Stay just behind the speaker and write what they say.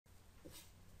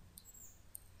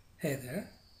Hey there,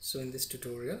 so in this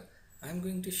tutorial I'm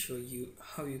going to show you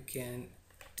how you can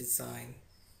design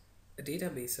a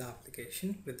database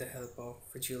application with the help of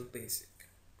Visual Basic.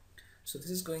 So this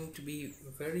is going to be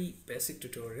a very basic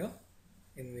tutorial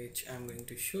in which I'm going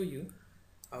to show you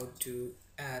how to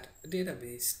add a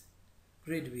database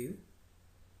grid view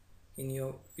in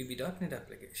your VB.NET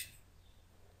application.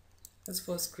 Let's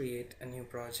first create a new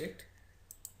project.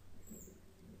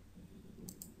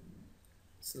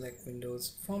 Select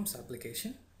Windows Forms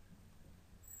application.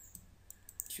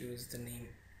 Choose the name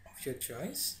of your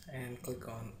choice and click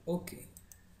on OK.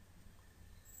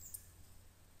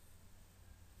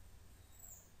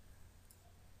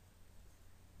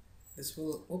 This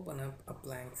will open up a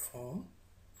blank form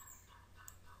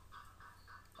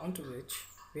onto which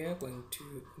we are going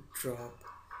to drop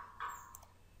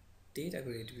data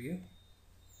grid view.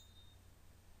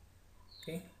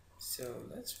 Okay, so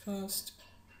let's first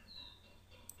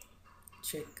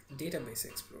check Database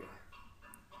Explorer.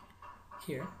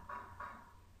 Here,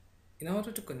 in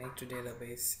order to connect to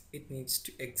database, it needs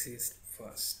to exist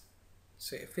first.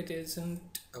 So if it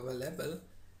isn't available,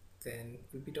 then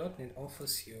VB.NET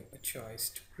offers you a choice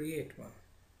to create one.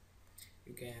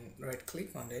 You can right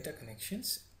click on data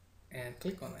connections and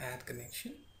click on add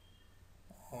connection,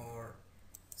 or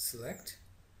select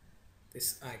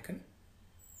this icon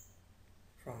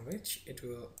from which it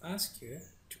will ask you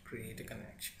to create a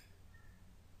connection.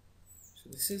 So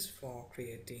this is for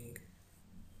creating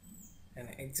an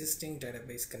existing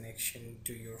database connection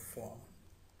to your form.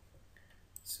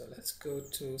 So let's go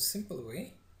to simple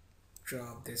way.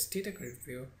 Drop this data grid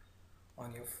view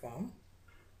on your form.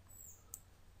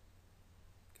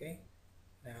 Okay,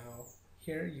 now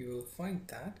here you will find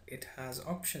that it has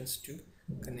options to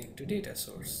connect to data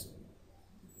source.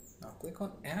 Now click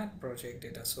on add project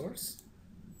data source.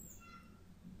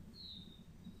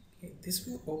 Okay, this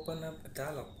will open up a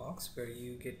dialog box where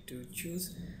you get to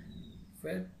choose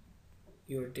where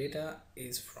your data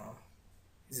is from.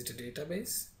 Is it a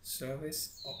database,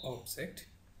 service, or object?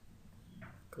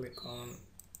 Click on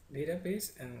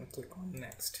database and click on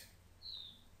next.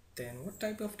 Then what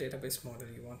type of database model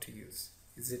you want to use?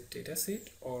 Is it dataset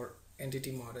or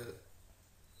entity model?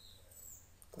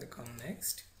 Click on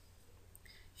next.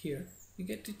 Here you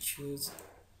get to choose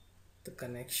the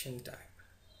connection type.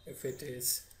 If it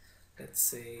is, let's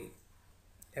say,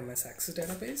 MS Access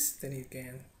database, then you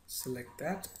can select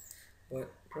that. But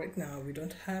right now we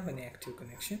don't have any active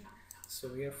connection, so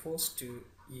we are forced to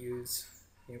use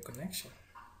new connection.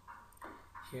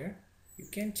 Here you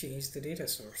can change the data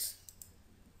source.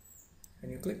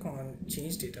 When you click on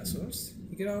change data source,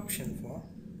 you get an option for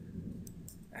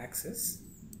access,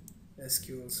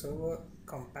 SQL Server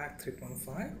Compact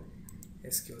 3.5,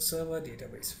 SQL Server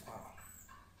database file.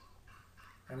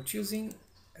 I'm choosing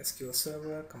SQL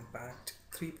Server Compact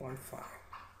 3.5.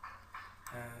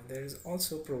 There is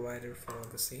also a provider for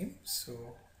the same,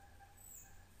 so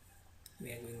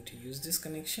we are going to use this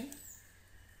connection.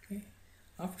 Okay,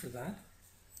 after that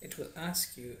it will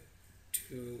ask you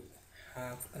to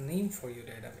have a name for your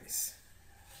database.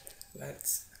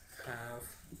 Let's have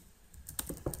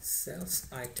sales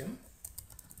item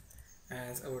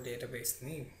as our database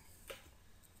name.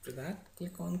 After that,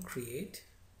 click on create.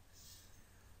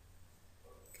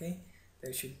 Okay,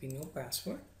 there should be no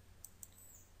password,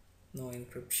 no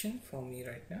encryption for me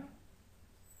right now,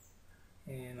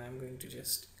 and I'm going to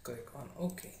just click on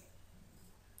OK.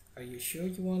 Are you sure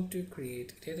you want to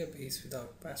create a database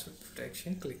without password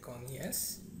protection? Click on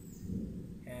yes,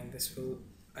 and this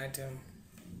item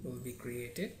will be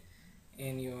created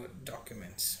in your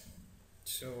documents.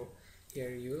 So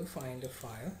here you will find a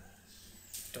file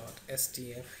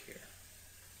 .sdf here.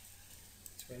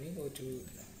 So when you go to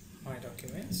my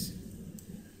documents,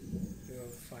 you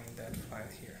will find that file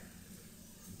here,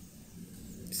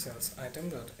 sales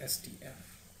item.sdf.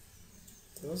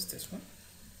 Close this one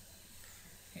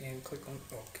and click on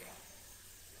OK.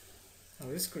 Now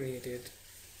this created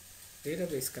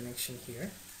database connection here,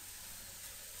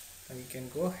 and you can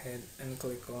go ahead and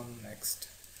click on next.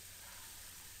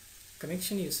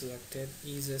 Connection you selected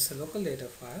uses a local data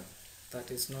file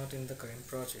that is not in the current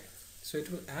project, so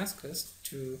it will ask us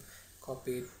to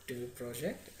copy it to the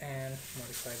project and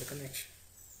modify the connection.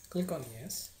 Click on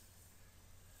yes.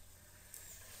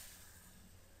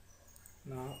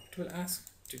 Now it will ask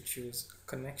to choose a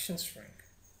connection string.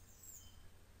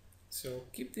 So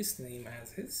keep this name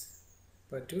as is,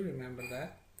 but do remember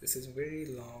that this is a very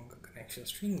long connection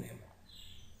string name.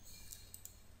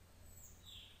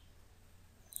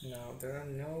 Now there are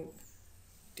no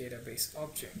database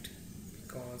object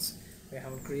because we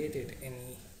haven't created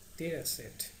any data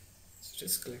set. So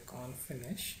just click on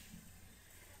finish.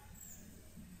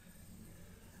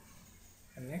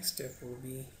 The next step will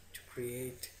be to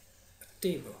create a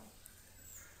table.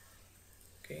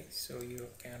 Okay, so you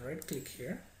can right click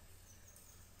here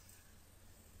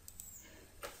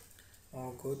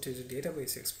or go to the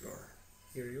Database Explorer.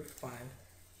 Here you find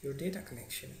your data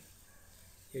connection.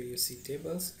 Here you see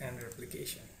tables and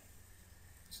replication.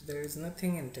 So there is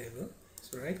nothing in table,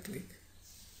 so right click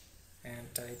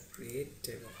and type create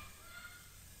table.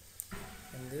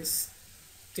 In this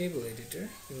table editor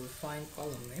you will find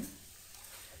column name.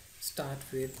 Start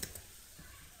with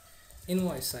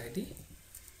invoice ID.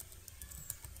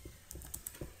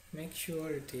 Make sure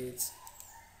it is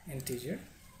integer.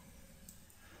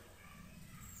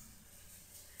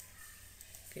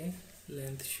 Okay,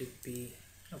 length should be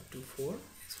up to 4.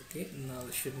 It's okay. Null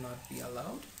should not be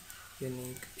allowed.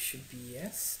 Unique should be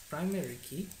yes. Primary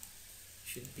key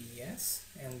should be yes.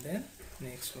 And then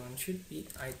next one should be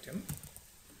item,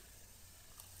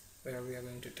 where we are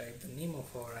going to type the name of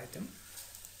our item.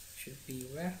 Should be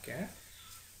varchar,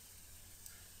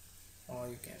 or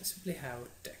you can simply have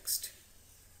text.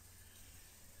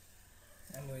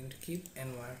 I'm going to keep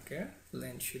n varchar.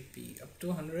 Length should be up to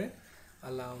 100.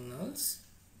 Allow nulls.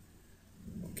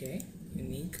 Okay,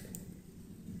 unique.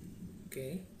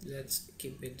 Okay, let's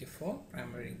keep it default.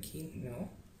 Primary key no.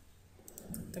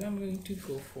 Then I'm going to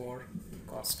go for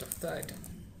cost of the item.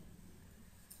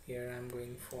 Here I'm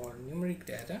going for numeric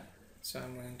data, so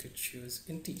I'm going to choose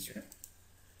integer.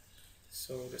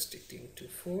 So restricting to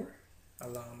 4.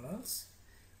 Allow nulls.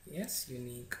 Yes.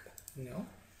 Unique no.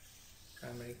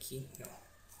 Primary key no.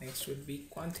 Next would be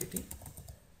quantity.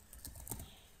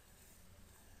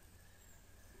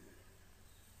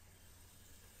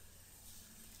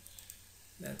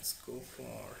 Let's go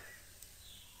for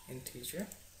integer.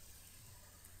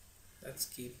 Let's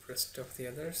keep rest of the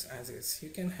others as is. You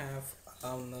can have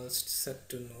allow nulls set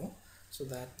to no, so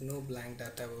that no blank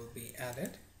data will be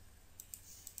added.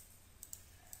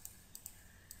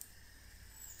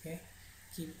 Okay,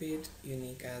 keep it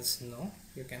unique as no.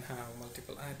 You can have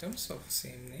multiple items of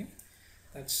same name.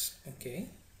 That's okay.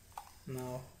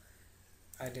 Now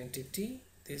identity.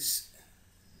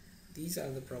 These are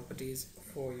the properties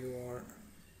for your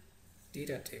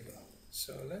data table.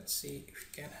 So let's see if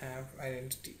you can have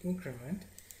identity increment,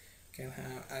 you can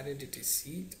have identity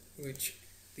seed, which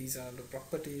these are the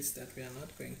properties that we are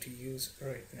not going to use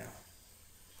right now.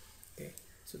 Okay,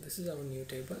 so this is our new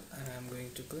table and I'm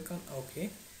going to click on OK,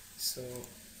 so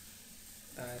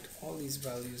that all these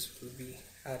values will be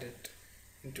added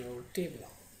into our table,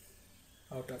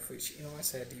 out of which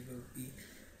invoice ID will be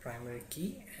primary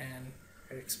key and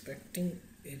we're expecting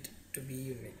it to be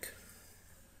unique.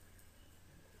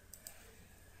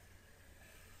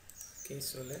 Okay,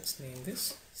 so let's name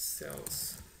this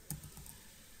sales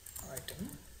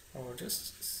item or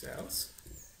just sales.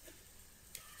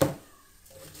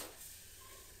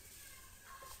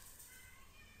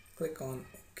 Click on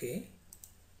OK,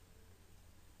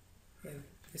 and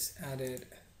this added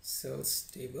sales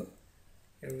table.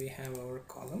 Here we have our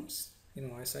columns: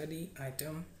 invoice ID,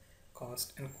 item,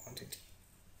 cost and quantity.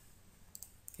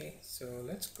 Okay, so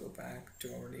let's go back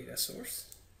to our data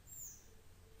source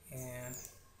and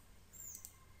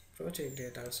project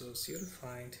data source. You'll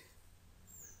find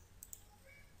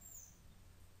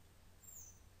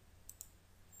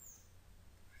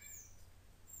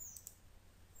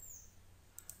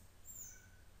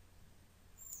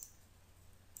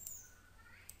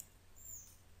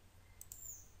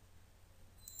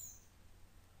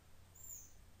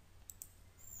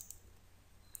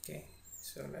okay,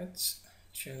 so let's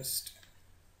just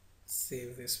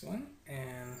save this one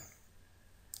and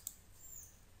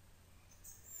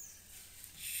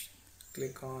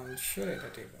click on show data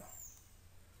table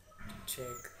to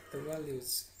check the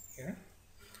values here.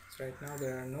 So right now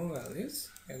there are no values.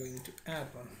 We are going to add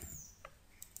one.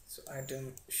 So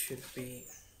item should be,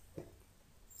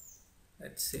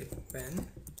 let's say, pen,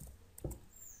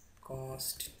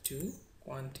 cost 2,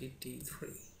 quantity 3.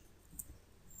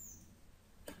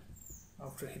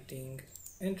 After hitting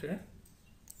enter,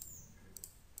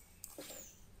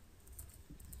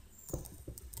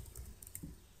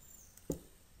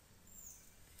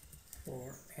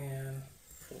 and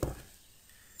 4.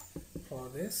 For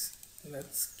this,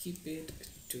 let's keep it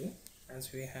 2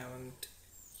 as we haven't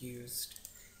used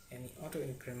any auto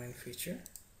increment feature.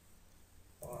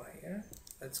 Or here,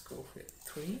 let's go with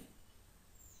 3.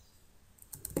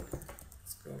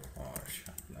 Let's go for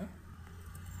sharpener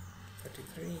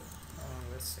 33, or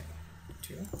let's say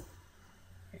 2,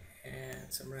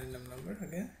 and some random number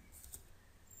again.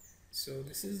 So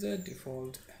this is the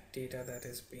default data that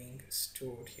is being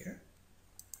stored here.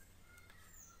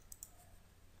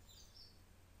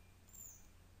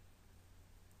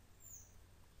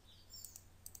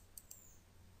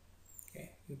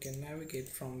 you can navigate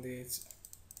from these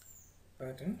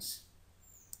buttons.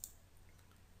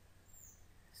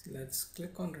 So let's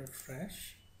click on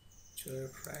refresh to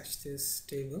refresh this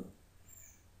table.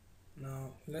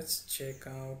 Now let's check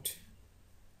out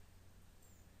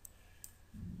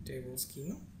table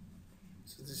schema.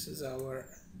 So this is our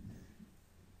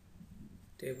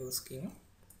table schema,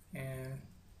 and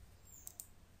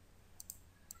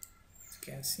you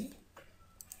can see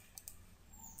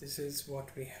this is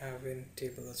what we have in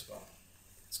table as well.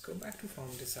 Let's go back to form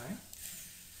design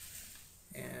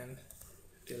and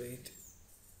delete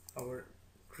our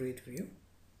grid view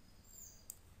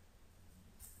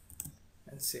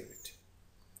and save it.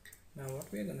 Now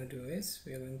what we are going to do is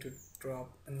we are going to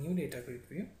drop a new data grid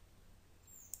view,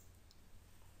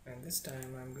 and this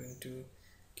time I'm going to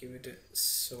give it a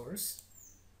source.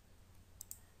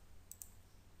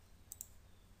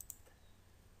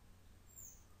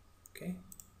 Okay,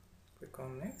 click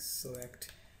on next,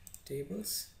 select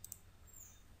tables,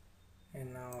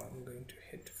 and now I'm going to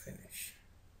hit finish.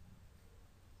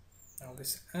 Now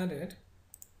this added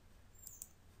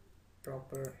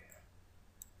proper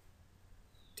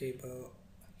table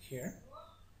here.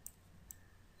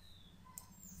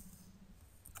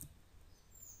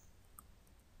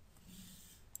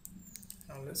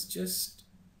 Now let's just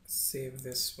save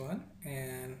this one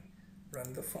and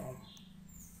run the form.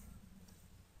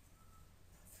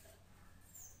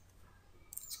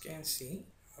 As you can see,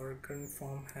 our current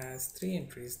form has 3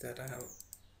 entries that I have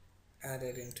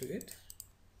added into it,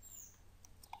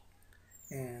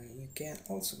 and you can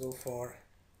also go for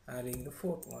adding the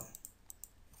 4th one.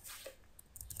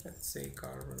 Let's say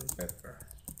carbon pepper.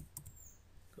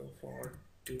 Go for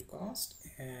 2 cost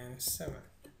and 7.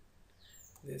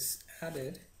 This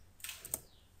added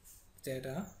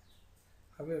data.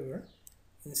 However,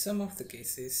 in some of the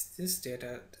cases this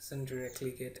data doesn't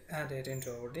directly get added into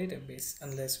our database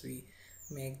unless we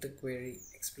make the query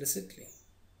explicitly.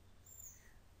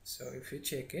 So if you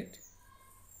check it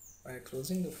by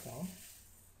closing the form,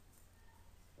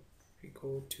 we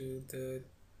go to the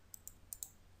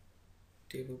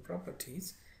table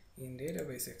properties in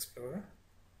Database Explorer,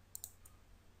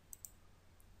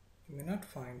 you may not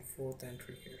find 4th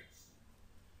entry here.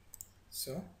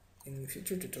 So in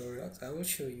future tutorials I will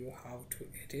show you how to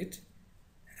edit,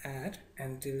 add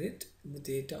and delete the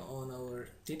data on our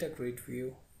data grid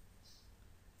view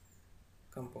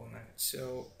component.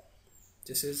 So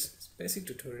this is basic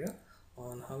tutorial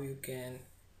on how you can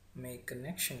make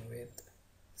connection with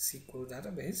SQL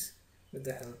database with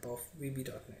the help of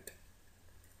VB.NET.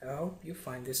 I hope you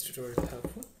find this tutorial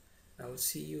helpful. I will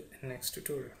see you in next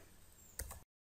tutorial.